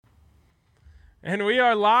And we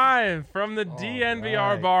are live from the DNVR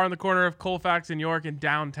right. bar on the corner of Colfax and York in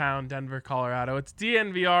downtown Denver, Colorado. It's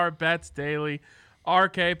DNVR Bets Daily.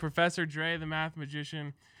 RK, Professor Dre, the math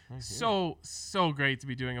magician. So great to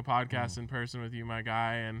be doing a podcast in person with you, my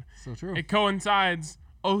guy. And So true. it coincides,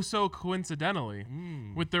 so coincidentally,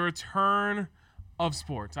 with the return of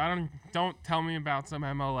sports. Don't tell me about some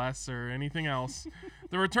MLS or anything else.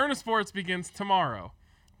 The return of sports begins tomorrow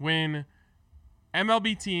when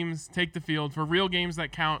MLB teams take the field for real games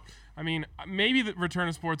that count. I mean, maybe the return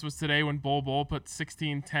of sports was today when Bull put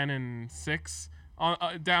 16, 10, and 6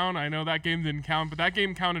 down. I know that game didn't count, but that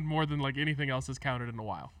game counted more than like anything else has counted in a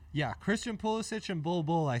while. Yeah, Christian Pulisic and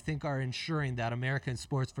Bull, I think, are ensuring that American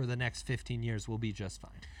sports for the next 15 years will be just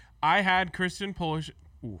fine. I had Christian Pulisic.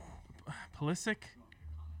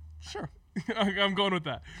 Sure. I'm going with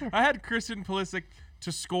that. Sure. I had Christian Pulisic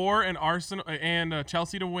to score and Arsenal and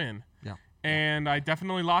Chelsea to win. Yeah. And I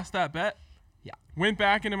definitely lost that bet. Yeah. Went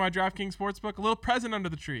back into my DraftKings Sportsbook, a little present under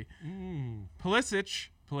the tree. Pulisic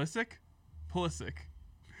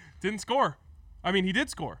didn't score. I mean, he did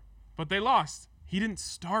score, but they lost. He didn't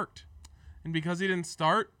start. And because he didn't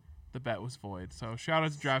start, the bet was void. So shout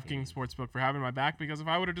out to DraftKings Sportsbook for having my back, because if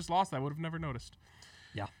I would have just lost, I would have never noticed.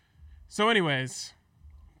 Yeah. So anyways,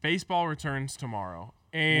 baseball returns tomorrow.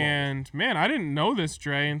 And man, I didn't know this,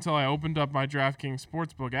 Dre, until I opened up my DraftKings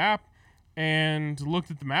Sportsbook app and looked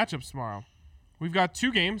at the matchups tomorrow. We've got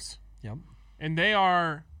 2 games. Yep. And they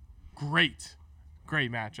are great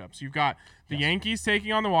matchups. You've got the Yankees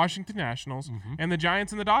taking on the Washington Nationals and the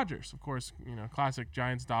Giants and the Dodgers. Of course, you know, classic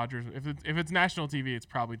Giants-Dodgers. If it's national TV, it's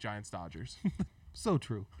probably Giants-Dodgers. So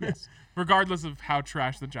true. Yes. Regardless of how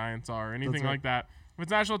trash the Giants are or anything That's right. like that. If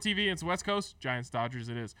it's national TV, it's West Coast, Giants-Dodgers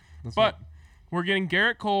it is. That's but right. we're getting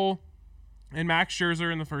Garrett Cole and Max Scherzer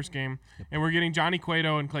in the first game, and we're getting Johnny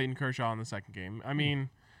Cueto and Clayton Kershaw in the second game. I mean,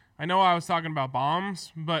 I know I was talking about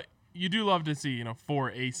bombs, but you do love to see,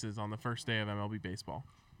 4 aces on the first day of MLB baseball.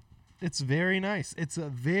 It's very nice. It's a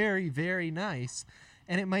very, very nice.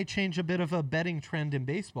 And it might change a bit of a betting trend in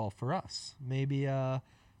baseball for us. Maybe the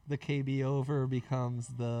KB over becomes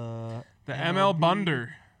the ML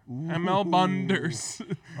Bunder. Ooh. ML Bunders.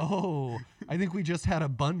 Oh, I think we just had a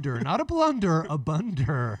bunder. Not a blunder, a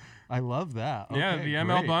bunder. I love that. Yeah, Okay, the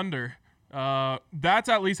ML great. Bunder. That's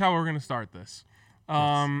at least how we're going to start this.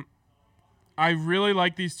 I really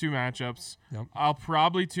like these 2 matchups. Yep. I'll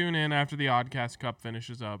probably tune in after the Oddcast Cup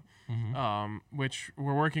finishes up, which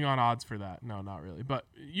we're working on odds for that. No, not really. But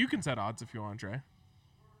you can set odds if you want, Trey.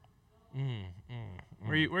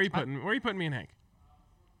 Where are you putting me and Hank?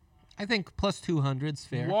 I think plus 200's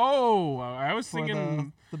fair. Whoa, I was For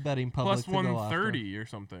thinking the betting public plus 130 or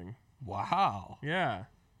something. Wow. Yeah.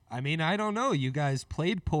 I mean, I don't know. You guys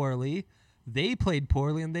played poorly. They played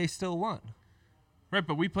poorly, and they still won. Right,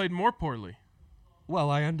 but we played more poorly. Well,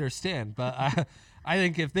 I understand, but I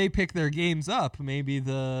think if they pick their games up, maybe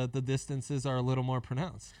the distances are a little more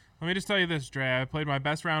pronounced. Let me just tell you this, Dre. I played my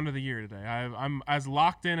best round of the year today. I'm as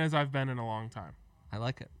locked in as I've been in a long time. I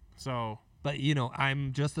like it. So, but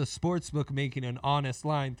I'm just a sports book making an honest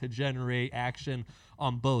line to generate action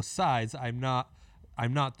on both sides. I'm not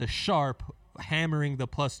the sharp hammering the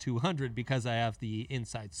plus 200 because I have the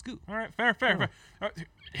inside scoop. All right, fair.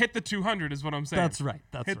 Hit the 200 is what I'm saying. That's right.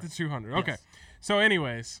 Hit the 200. Okay. Yes. So,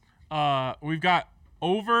 anyways, we've got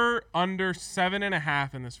over under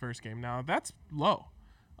 7.5 in this first game. Now that's low.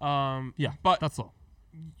 Yeah, but that's low.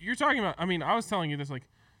 You're talking about. I mean, I was telling you this. Like,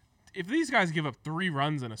 if these guys give up 3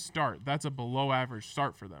 runs in a start, that's a below average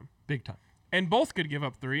start for them. Big time. And both could give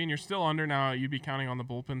up 3, and you're still under. Now you'd be counting on the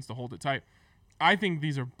bullpens to hold it tight. I think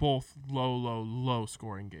these are both low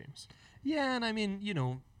scoring games. Yeah, and I mean,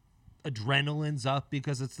 adrenaline's up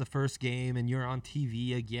because it's the first game and you're on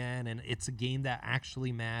TV again and it's a game that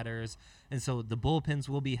actually matters. And so the bullpens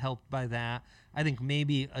will be helped by that. I think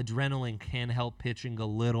maybe adrenaline can help pitching a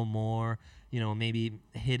little more. Maybe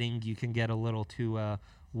hitting you can get a little too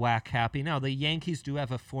whack happy. Now, the Yankees do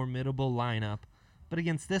have a formidable lineup, but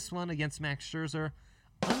against this one, against Max Scherzer,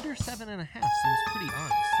 under 7.5 seems pretty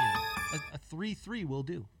honest. A 3-3 will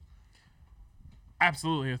do.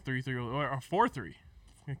 Absolutely a 3-3 or a 4-3.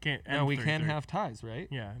 We can't. No, we can have ties, right?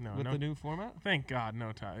 Yeah, no. With the new format? Thank God,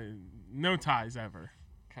 no ties. No ties ever.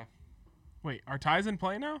 Okay. Wait, are ties in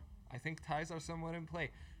play now? I think ties are somewhat in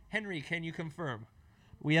play. Henry, can you confirm?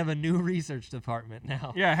 We have a new research department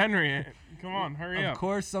now. Yeah, Henry, come on, hurry up. Of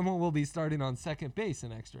course, someone will be starting on second base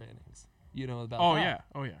in extra innings. You know about that.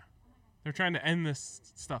 Oh, yeah. They're trying to end this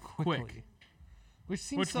stuff quick. Which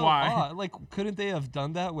seems Which so why? odd. Like, couldn't they have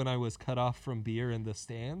done that when I was cut off from beer in the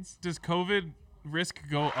stands? Does COVID risk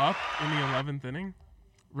go up in the 11th inning?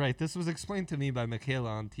 Right. This was explained to me by Michaela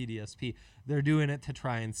on TDSP. They're doing it to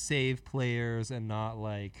try and save players and not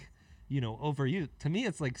overuse. To me,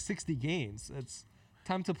 it's like 60 games. It's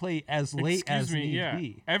time to play as late as need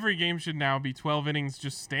be. Every game should now be 12 innings,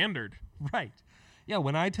 just standard. Right. Yeah,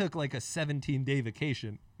 when I took like a 17-day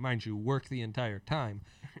vacation, mind you, work the entire time,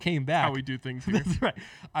 came back. How we do things here. That's right.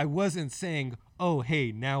 I wasn't saying, oh,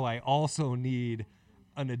 hey, now I also need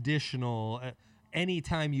an additional...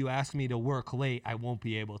 anytime you ask me to work late, I won't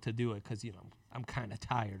be able to do it because, I'm kind of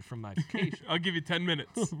tired from my vacation. I'll give you 10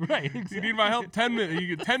 minutes. Right, exactly. You need my help? 10 minutes.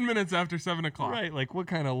 You get 10 minutes after 7 o'clock. Right, like what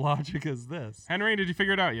kind of logic is this? Henry, did you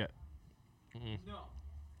figure it out yet? No.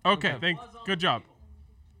 Okay, good job.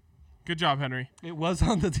 Good job, Henry. It was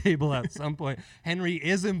on the table at some point. Henry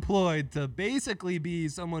is employed to basically be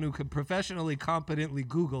someone who could professionally, competently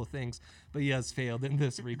Google things, but he has failed in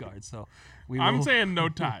this regard. So I'm saying no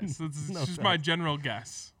ties. That's No just ties. my general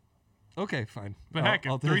guess. Okay, fine. But heck,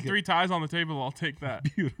 if three ties on the table, I'll take that.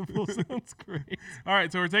 Beautiful. Sounds great. All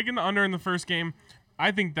right, so we're taking the under in the first game.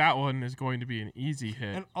 I think that one is going to be an easy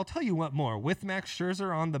hit. And I'll tell you what more. With Max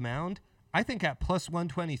Scherzer on the mound, I think at plus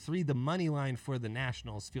 123, the money line for the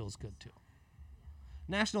Nationals feels good too.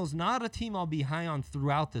 Nationals, not a team I'll be high on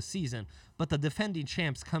throughout the season, but the defending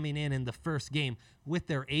champs coming in the first game with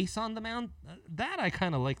their ace on the mound, that I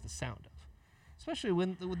kind of like the sound of. Especially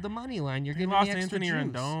with the money line, you're They getting lost the extra Anthony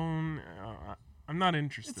juice. Rendon. I'm not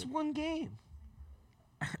interested. It's one game.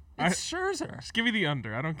 It's Scherzer. Just give me the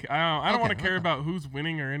under. I don't want to care okay. about who's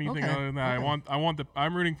winning or anything Okay, other than that. okay.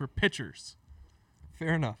 I'm rooting for pitchers.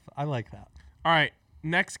 Fair enough. I like that. All right,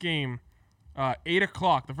 next game, 8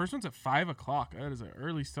 o'clock. The first one's at 5 o'clock. That is an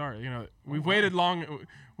early start. We've waited long.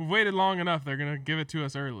 We've waited long enough. They're gonna give it to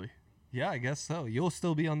us early. Yeah, I guess so. You'll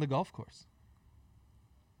still be on the golf course.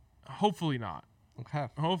 Hopefully not. Okay.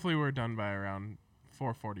 Hopefully we're done by around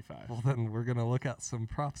 4:45. Well, then we're going to look at some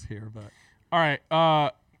props here, but... All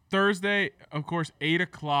right. Thursday, of course, 8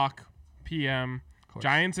 o'clock p.m.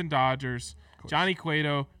 Giants and Dodgers. Johnny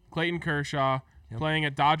Cueto, Clayton Kershaw playing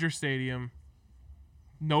at Dodger Stadium.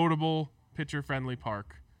 Notable pitcher-friendly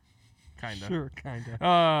park. Kind of. Sure, kind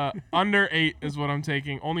of. Under 8 is what I'm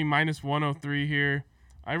taking. Only minus 103 here.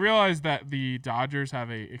 I realize that the Dodgers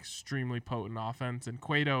have a extremely potent offense, and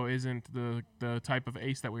Cueto isn't the type of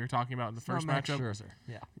ace that we were talking about in the first Max matchup. Scherzer.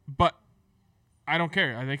 Yeah. But I don't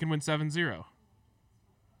care. They can win 7-0.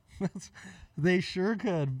 They sure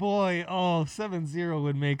could. Boy, 7-0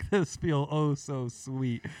 would make this feel oh so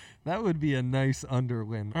sweet. That would be a nice under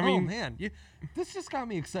win. I mean, man, this just got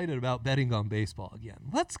me excited about betting on baseball again.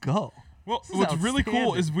 Let's go. Well, This is what's really cool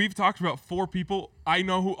outstanding. is we've talked about 4 people. I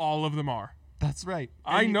know who all of them are. That's right.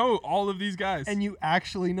 I know all of these guys. And you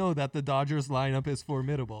actually know that the Dodgers lineup is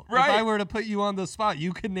formidable. Right. If I were to put you on the spot,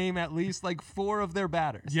 you could name at least like 4 of their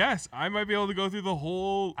batters. Yes, I might be able to go through the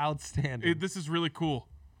whole. Outstanding. This is really cool.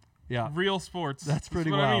 Yeah. Real sports. That's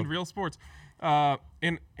pretty what I mean. wild. Real sports.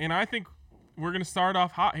 And I think we're gonna start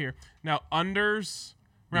off hot here. Now unders.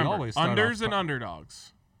 Remember, always start unders off and hot.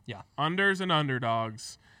 underdogs. Yeah. Unders and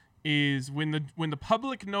underdogs is when the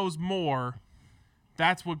public knows more.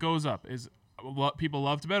 That's what goes up. People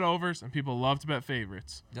love to bet overs and people love to bet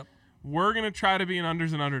favorites. Yep. We're gonna try to be an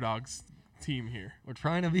unders and underdogs team here. We're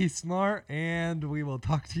trying to be smart, and we will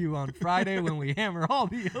talk to you on Friday when we hammer all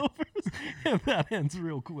the overs, and that ends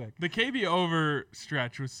real quick. The KB over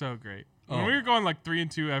stretch was so great. When Oh. we were going like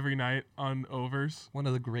 3-2 every night on overs. One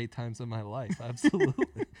of the great times of my life,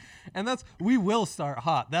 absolutely. And we will start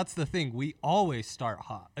hot. That's the thing. We always start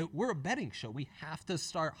hot. We're a betting show. We have to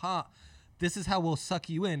start hot. This is how we'll suck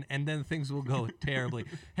you in, and then things will go terribly.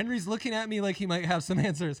 Henry's looking at me like he might have some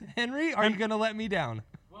answers. Henry, are you going to let me down?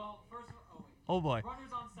 Well, first, wait. Oh, boy.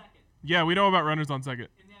 Runners on second Yeah, we know about runners on second.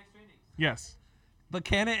 in the extra innings. Yes. But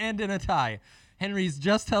can it end in a tie? Henry's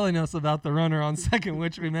just telling us about the runner on second,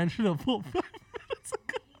 which we mentioned a full 5 minutes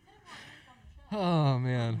ago. Oh,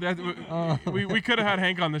 man. We could have had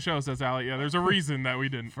Hank on the show, says Allie. Yeah, there's a reason that we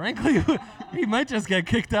didn't. Frankly, he might just get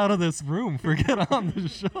kicked out of this room for getting on the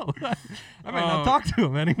show. I might not talk to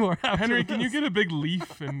him anymore. Henry, can you get a big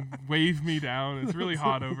leaf and wave me down? It's really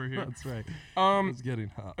hot over here. That's right. It's getting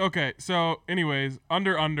hot. Okay, so anyways,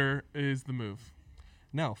 under is the move.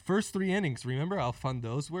 Now, first 3 innings. Remember how fun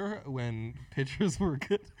those were when pitchers were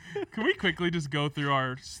good? Can we quickly just go through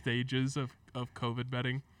our stages of COVID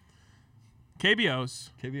betting?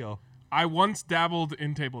 KBOs. KBO. I once dabbled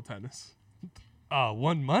in table tennis.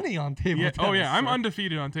 Won money on table Yeah. tennis. Oh yeah, I'm so-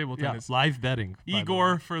 undefeated on table Yeah, tennis. live betting. by the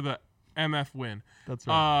Igor way. for the MF win. That's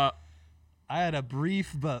right. Uh, I had a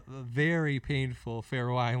brief but very painful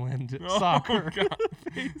Faroe Island oh, soccer. God.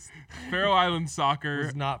 Faroe Island It soccer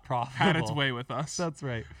was not profitable. had its way with us. That's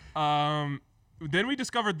right. then we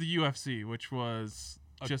discovered the UFC, which was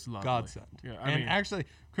just lovely. Godsend. Yeah, And actually,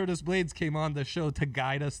 Curtis Blades came on the show to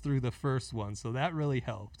guide us through the first one, so that really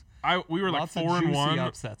helped. we were Lots of like 4-1. juicy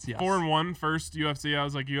upsets, yes. 4-1 first UFC. I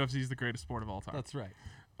was like, UFC is the greatest sport of all time. That's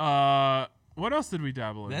right. What else did we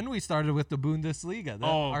dabble in? Then we started with the Bundesliga.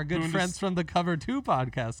 Our good friends from the Cover 2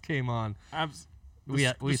 podcast came on. We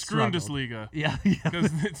we struggled. struggled. Liga. Yeah.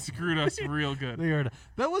 Because it screwed us real good.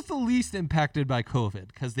 That was the least impacted by COVID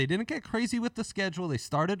because they didn't get crazy with the schedule. They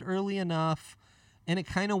started early enough, and it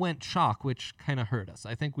kind of went chalk, which kind of hurt us.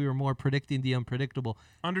 I think we were more predicting the unpredictable.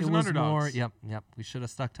 Unders and underdogs. Yep. We should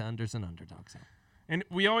have stuck to unders and underdogs. Yeah. And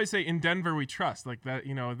we always say in Denver we trust. Like that,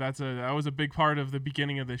 that was a big part of the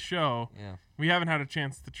beginning of this show. Yeah. We haven't had a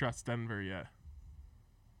chance to trust Denver yet.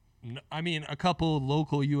 I mean, a couple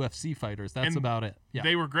local UFC fighters. That's about it. Yeah.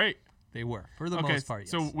 They were great. They were, for the most part,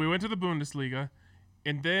 yes. So we went to the Bundesliga,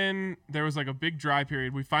 and then there was like a big dry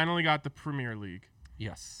period. We finally got the Premier League.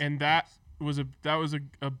 Yes. And that was a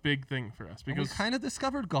big thing for us because we kind of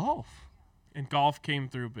discovered golf. And golf came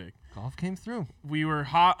through big. Golf came through. We were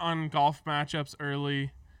hot on golf matchups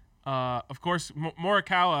early. Of course,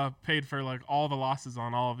 Morikawa paid for like all the losses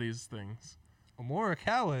on all of these things.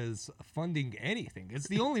 Morikawa is funding anything. It's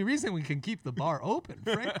the only reason we can keep the bar open,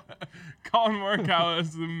 frankly. Colin Morikawa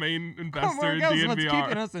is the main investor in DNVR. DNVR. What's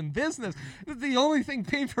keeping us in business. It's the only thing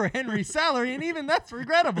paying for Henry's salary, and even that's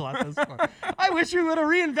regrettable at this point. I wish we would have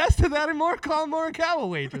reinvested that in more Colin Morikawa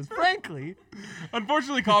wages, frankly.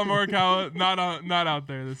 Unfortunately, Colin Morikawa not out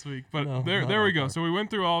there this week, but No, there we go. So we went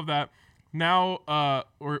through all of that. Now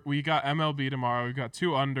we got MLB tomorrow. We've got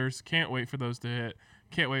 2 unders. Can't wait for those to hit.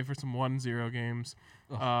 Can't wait for some 1-0 games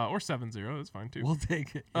or 7-0. That's fine too. We'll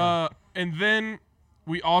take it. Yeah. And then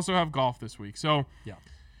we also have golf this week. So yeah.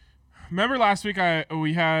 Remember last week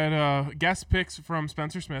we had guest picks from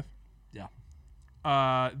Spencer Smith. Yeah.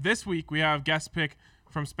 This week we have guest pick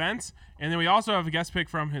from Spence, and then we also have a guest pick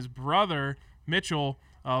from his brother Mitchell.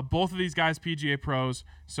 Both of these guys PGA pros,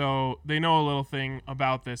 so they know a little thing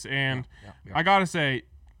about this. And I gotta say,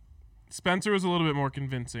 Spencer was a little bit more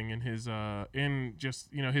convincing in his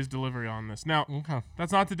his delivery on this. Now,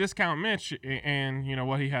 that's not to discount Mitch and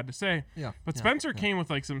what he had to say. Yeah. But Spencer came with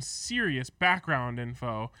like some serious background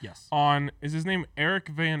info. Yes. On is his name Eric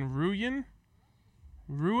Van Ruyen?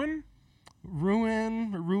 Ruin. I don't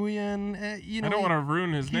want to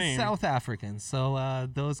ruin his name. He's South African, so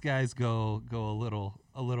those guys go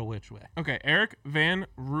a little which way. Okay, Eric Van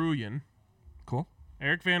Ruyen. Cool.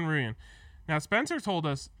 Eric Van Ruyen. Now, Spencer told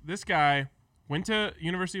us this guy went to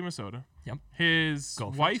University of Minnesota. Yep. His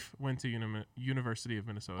wife went to University of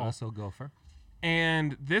Minnesota. Also Gopher.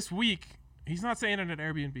 And this week, he's not staying at an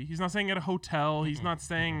Airbnb. He's not staying at a hotel. He's not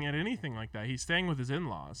staying at anything like that. He's staying with his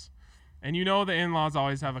in-laws. And the in-laws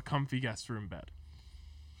always have a comfy guest room bed.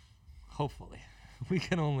 Hopefully. We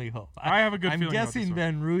can only hope. I have a good feeling I'm guessing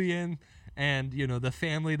Van Ruyen and, the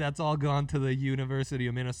family that's all gone to the University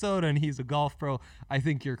of Minnesota, and he's a golf pro. I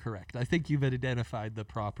think you're correct. I think you've identified the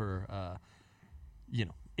proper,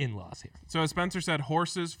 in-laws here. So as Spencer said,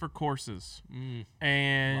 horses for courses.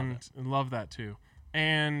 And love that too.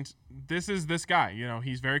 And this is this guy.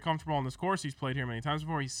 He's very comfortable on this course. He's played here many times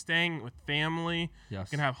before. He's staying with family. Yes.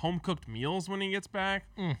 Can have home-cooked meals when he gets back.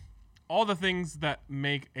 All the things that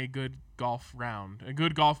make a good golf round, a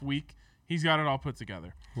good golf week, he's got it all put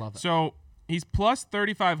together. Love it. So he's plus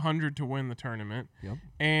 3,500 to win the tournament. Yep.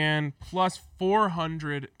 And plus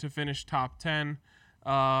 400 to finish top 10.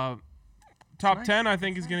 Top 10, I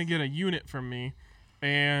think, is going to get a unit from me.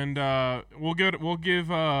 And we'll give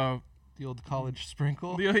the old college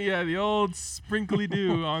sprinkle. The old sprinkly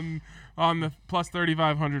do on the plus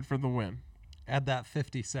 3,500 for the win. Add that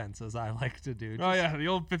 50 cents, as I like to do. The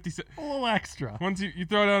old 50 cents. A little extra. Once you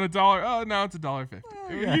throw down $1, now it's $1.50.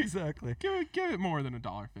 Yeah, exactly. Give it more than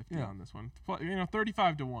 $1.50 on this one.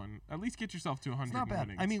 35 to 1. At least get yourself to 100. It's not bad.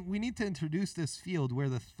 Winnings. I mean, we need to introduce this field where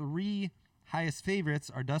the 3 highest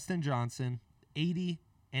favorites are Dustin Johnson, 80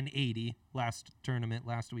 and 80 last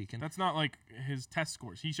weekend. That's not like his test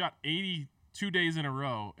scores. He shot 80 2 days in a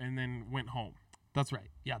row and then went home. That's right.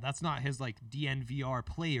 Yeah, that's not his DNVR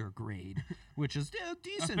player grade, which is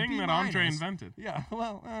decent. A thing B-. that Andre invented. Yeah,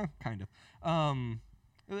 well, kind of.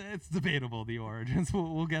 It's debatable, the origins.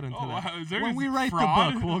 We'll get into that. When we write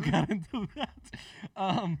fraud? the book, we'll get into that.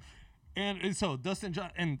 And so Dustin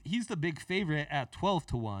Johnson, and he's the big favorite at 12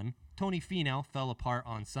 to 1. Tony Finau fell apart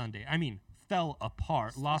on Sunday. I mean, fell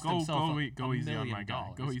apart, lost himself go easy on my $1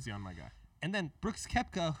 guy. Go easy on my guy. And then Brooks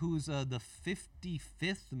Koepka, who's the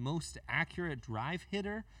 55th most accurate drive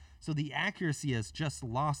hitter. So the accuracy has just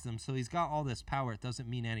lost him. So he's got all this power. It doesn't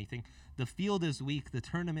mean anything. The field is weak. The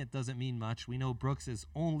tournament doesn't mean much. We know Brooks is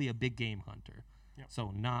only a big game hunter. Yep.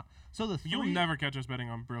 So the You'll three, never catch us betting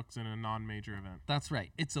on Brooks in a non-major event. That's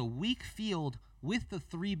right. It's a weak field with the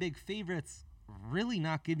three big favorites really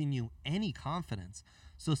not giving you any confidence.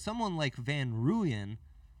 So someone like Van Ruyen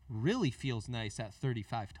really feels nice at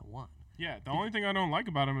 35-1. Yeah, the only thing I don't like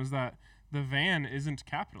about him is that the van isn't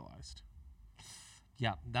capitalized.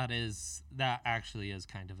 Yeah, that actually is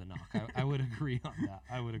kind of a knock. I would agree on that.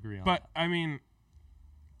 But, I mean,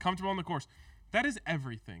 comfortable on the course. That is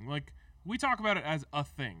everything. Like, we talk about it as a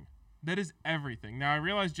thing. That is everything. Now, I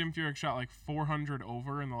realize Jim Furyk shot like 400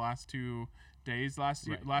 over in the last 2 days last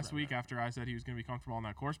week after I said he was going to be comfortable on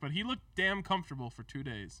that course, but he looked damn comfortable for 2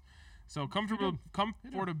 days. So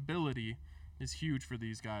comfortability is huge for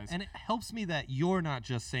these guys. And it helps me that you're not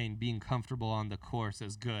just saying being comfortable on the course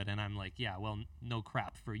is good, and I'm like, yeah, well, no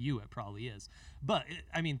crap for you, it probably is. But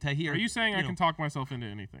I mean, to hear, are you saying I can talk myself into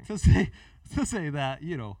anything? To say that,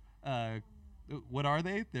 what are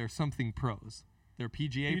they? They're something pros. They're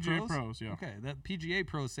PGA pros, yeah. Okay, that PGA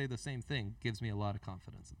pros say the same thing gives me a lot of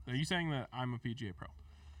confidence. Are you saying that I'm a PGA pro?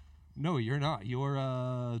 No, you're not. You're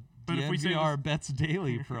but if we say DNVR Bets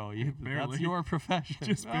Daily pro. That's your profession.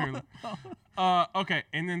 Just barely. Okay,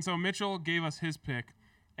 and then so Mitchell gave us his pick,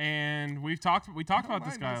 and we talked about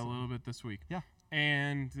this guy a little bit this week. Yeah.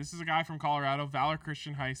 And this is a guy from Colorado, Valor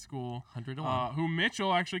Christian High School, 100-1, who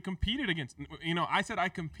Mitchell actually competed against. I said I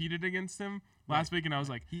competed against him last week, and I was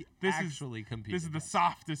like, This is the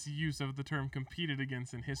softest use of the term competed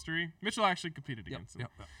against in history. Mitchell actually competed against him.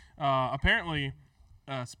 Yep. Apparently,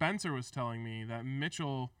 Spencer was telling me that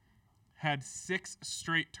Mitchell had 6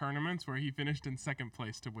 straight tournaments where he finished in second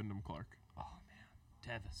place to Wyndham Clark. Oh, man.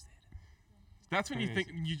 Devastated. That's when you think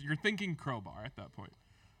you're thinking crowbar at that point.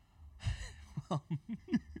 Well,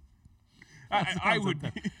 I would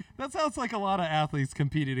be. That sounds like a lot of athletes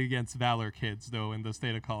competing against Valor kids, though, in the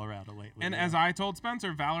state of Colorado lately. And as I told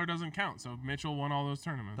Spencer, Valor doesn't count, so Mitchell won all those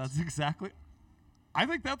tournaments. That's exactly. I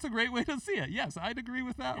think that's a great way to see it. Yes, I'd agree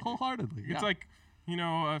with that wholeheartedly. It's like,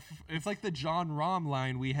 it's like the John Rahm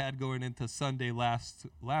line we had going into Sunday last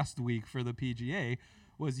week for the PGA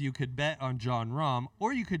was you could bet on John Rahm,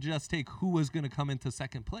 or you could just take who was going to come into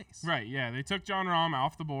second place. Right, yeah. They took John Rahm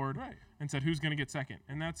off the board and said who's going to get second.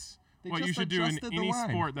 And that's what you should do in any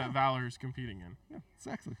sport that Valor is competing in. Yeah,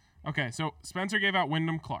 exactly. Okay, so Spencer gave out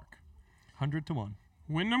Wyndham Clark. 100-1.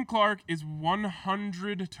 Wyndham Clark is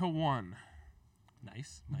 100-1.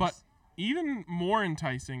 Nice. But even more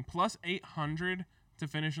enticing, plus 800 to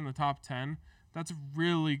finish in the top 10. That's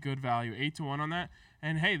really good value. 8-1 on that.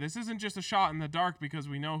 And hey, this isn't just a shot in the dark because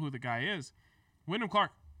we know who the guy is. Wyndham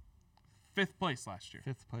Clark, 5th place last year.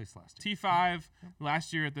 T5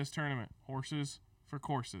 last year at this tournament. Horses for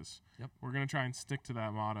courses. Yep. We're going to try and stick to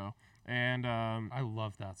that motto. And I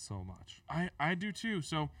love that so much. I do too.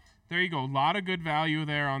 So there you go. A lot of good value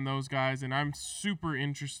there on those guys, and I'm super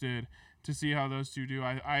interested to see how those two do.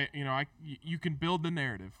 You can build the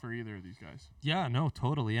narrative for either of these guys. Yeah, no,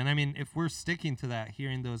 totally. And I mean, if we're sticking to that,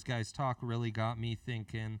 hearing those guys talk really got me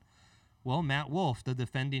thinking, well, Matt Wolff, the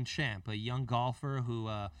defending champ, a young golfer who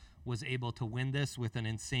was able to win this with an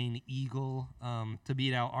insane eagle to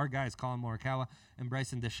beat out our guys, Colin Morikawa and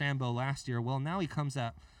Bryson DeChambeau last year. Well, now he comes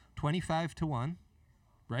at 25-1.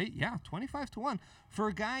 Right? Yeah, 25-1 for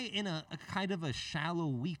a guy in a kind of a shallow,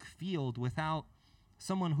 weak field without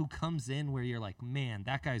someone who comes in where you're like, man,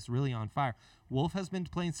 that guy's really on fire. Wolff has been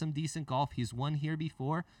playing some decent golf. He's won here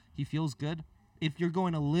before. He feels good. If you're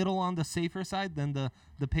going a little on the safer side than the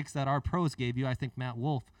picks that our pros gave you, I think Matt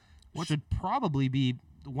Wolff should probably be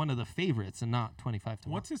one of the favorites and not 25-1.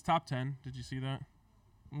 What's his top 10? Did you see that?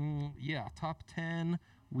 Yeah, top 10.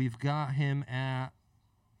 We've got him at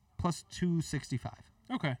plus 265.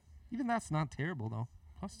 Okay. Even that's not terrible, though.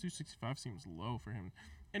 Plus 265 seems low for him.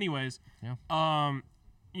 Anyways, yeah. I'm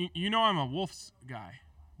a Wolves guy.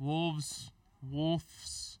 Wolves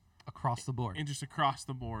across the board. And just across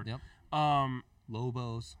the board. Yep.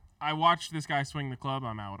 Lobos. I watched this guy swing the club.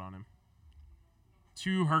 I'm out on him.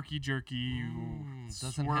 Too herky-jerky.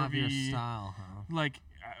 Doesn't swervy. have your style, huh? Like,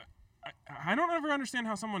 I don't ever understand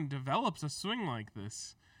how someone develops a swing like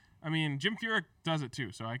this. I mean, Jim Furyk does it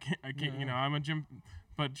too, so I can't. Yeah. I'm a Jim,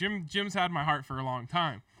 but Jim's had my heart for a long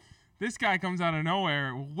time. This guy comes out of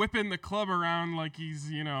nowhere, whipping the club around like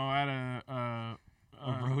he's, at a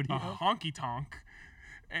rodeo, a honky tonk,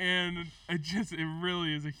 and it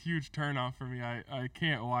really is a huge turnoff for me. I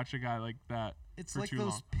can't watch a guy like that. It's for like too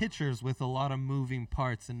those long. pitchers with a lot of moving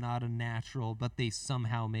parts and not a natural, but they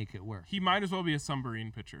somehow make it work. He might as well be a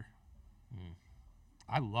submarine pitcher.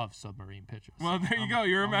 I love submarine pitchers. Well, there you go.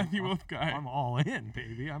 You're a Matthew Wolff guy. I'm all in,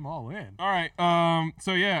 baby. I'm all in. All right.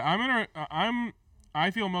 So yeah,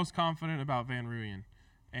 I feel most confident about Van Ruyen.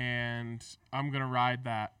 and I'm going to ride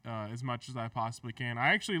that as much as I possibly can. I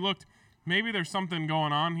actually looked. Maybe there's something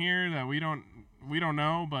going on here that we don't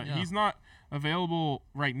know, but he's not available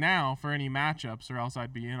right now for any matchups, or else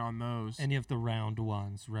I'd be in on those. Any of the round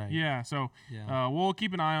ones, right? Yeah, so we'll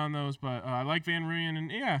keep an eye on those, but I like Van Rooyen,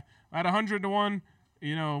 and at 100-1,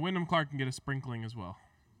 Wyndham Clark can get a sprinkling as well.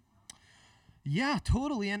 Yeah,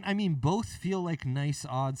 totally. And I mean, both feel like nice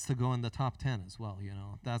odds to go in the top 10 as well.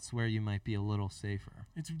 That's where you might be a little safer.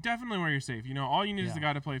 It's definitely where you're safe. All you need is the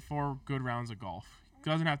guy to play 4 good rounds of golf.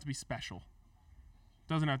 Doesn't have to be special.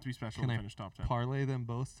 To finish top 10. Parlay them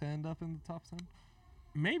both to end up in the top 10?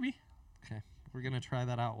 Maybe. Okay. We're going to try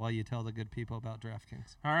that out while you tell the good people about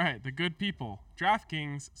DraftKings. All right, the good people.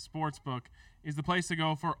 DraftKings Sportsbook is the place to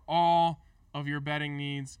go for all of your betting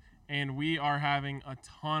needs, and we are having a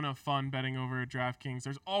ton of fun betting over at DraftKings.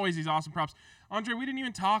 There's always these awesome props. Andre, we didn't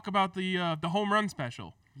even talk about the home run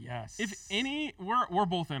special. Yes. If any, we're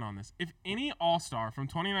both in on this. If any All-Star from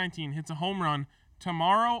 2019 hits a home run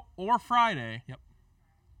tomorrow or Friday,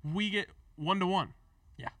 we get 1-1.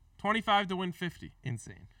 Yeah. 25 to win 50.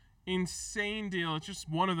 Insane deal. It's just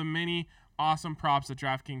one of the many awesome props that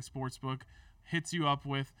DraftKings Sportsbook hits you up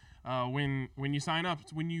with when you sign up.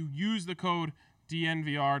 It's when you use the code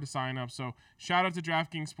DNVR to sign up. So shout out to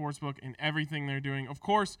DraftKings Sportsbook and everything they're doing. Of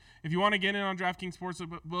course, if you want to get in on DraftKings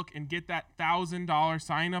Sportsbook and get that $1,000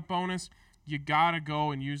 sign-up bonus, you got to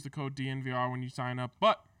go and use the code DNVR when you sign up.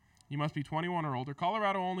 But you must be 21 or older.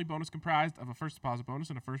 Colorado only. Bonus comprised of a first deposit bonus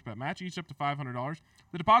and a first bet match, each up to $500.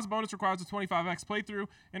 The deposit bonus requires a 25x playthrough,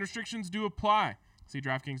 and restrictions do apply. See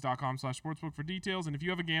DraftKings.com/sportsbook for details. And if you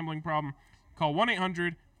have a gambling problem, call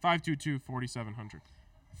 1-800-522-4700.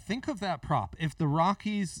 Think of that prop. If the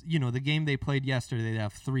Rockies, the game they played yesterday, they'd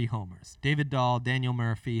have 3 homers. David Dahl, Daniel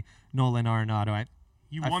Murphy, Nolan Arenado.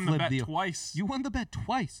 You won the bet twice. You won the bet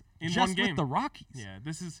twice. In just one game. with the Rockies. Yeah,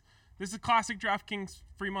 this is classic DraftKings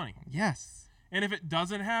free money. Yes. And if it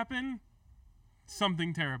doesn't happen,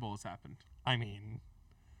 something terrible has happened. I mean,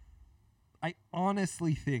 I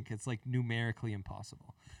honestly think it's numerically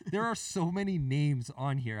impossible. There are so many names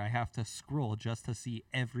on here I have to scroll just to see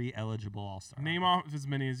every eligible All-Star. Name off as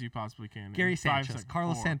many as you possibly can. Gary Sanchez,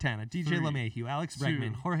 Carlos Santana, DJ LeMahieu, Alex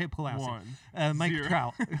Bregman, Jorge Pulaski, Mike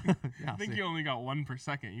Trout. I think you only got 1 per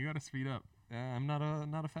second. You got to speed up. I'm not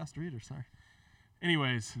a fast reader, sorry.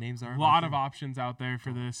 Anyways, names are a lot of options out there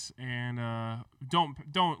for this, and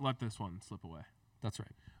don't let this one slip away. That's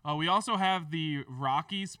right. We also have the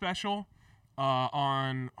Rockies special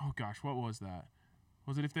on. Oh gosh, what was that?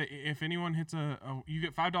 Was it if anyone hits you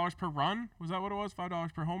get $5 per run? Was that what it was?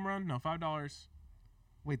 $5 per home run? No, $5.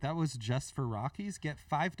 Wait, that was just for Rockies? Get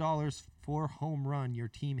 $5 for home run your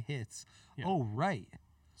team hits. Yeah. Oh, right.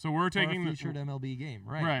 So we're taking the featured MLB game,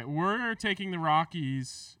 right? Right. We're taking the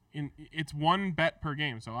Rockies. It's 1 bet per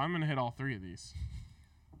game, so I'm gonna hit all 3 of these.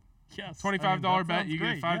 Yes. $25 bet. You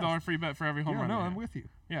get a $5 free bet for every home run. No, I'm with you.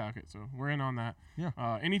 Yeah. Okay. So we're in on that. Yeah.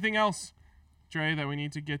 Anything else, Dre, that we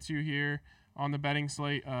need to get to here on the betting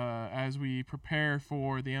slate as we prepare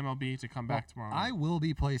for the MLB to come back tomorrow? I will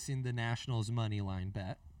be placing the Nationals money line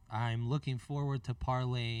bet. I'm looking forward to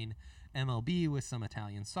parlaying MLB with some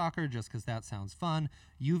Italian soccer just because that sounds fun.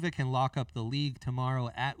 Juve can lock up the league tomorrow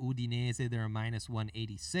at Udinese. They're a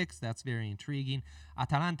 -186. That's very intriguing.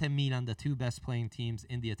 Atalanta and Milan, the 2 best playing teams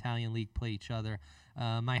in the Italian league, play each other.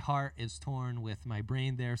 My heart is torn with my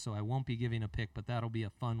brain there, so I won't be giving a pick, but that'll be a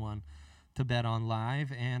fun one to bet on live.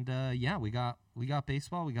 And we got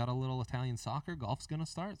baseball. We got a little Italian soccer. Golf's going to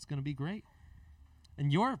start. It's going to be great.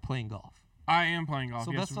 And you're playing golf. I am playing golf.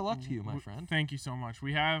 So best of luck to you, my friend. Thank you so much.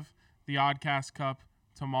 We have the Oddcast Cup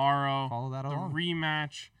tomorrow. Follow that along. The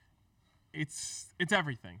rematch. It's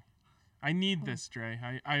everything. I need this,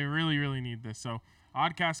 Dre. I really, really need this. So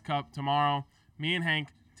Oddcast Cup tomorrow. Me and Hank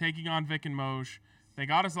taking on Vic and Moj. They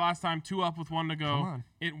got us last time 2 up with 1 to go.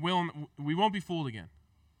 Come on. We won't be fooled again.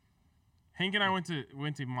 Hank and I went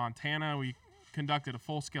to Montana. We conducted a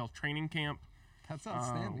full-scale training camp. That's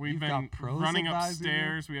outstanding. We've been running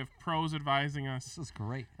upstairs. We have pros advising us. This is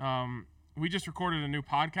great. We just recorded a new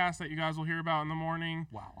podcast that you guys will hear about in the morning.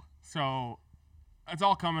 Wow. So it's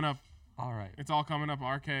all coming up. All right. It's all coming up,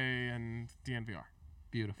 RK and DNVR.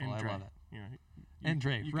 Beautiful. And I Dre. love it. And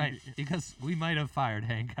Dre, right. Because we might have fired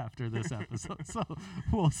Hank after this episode. So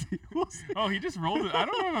we'll see. Oh, he just rolled it. I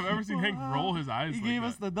don't know if I've ever seen Hank roll his eyes. He like gave that.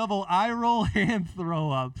 us the double eye roll hand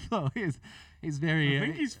throw up. So he's very. I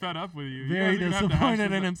think he's fed up with you. Very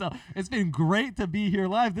disappointed in himself. It's been great to be here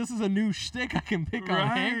live. This is a new shtick I can pick on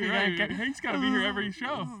Hank. Right. Hank's got to be here every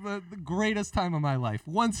show. This is the greatest time of my life,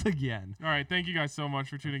 once again. All right. Thank you guys so much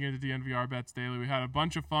for tuning in to DNVR Bets Daily. We had a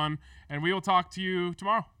bunch of fun, and we will talk to you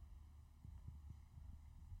tomorrow.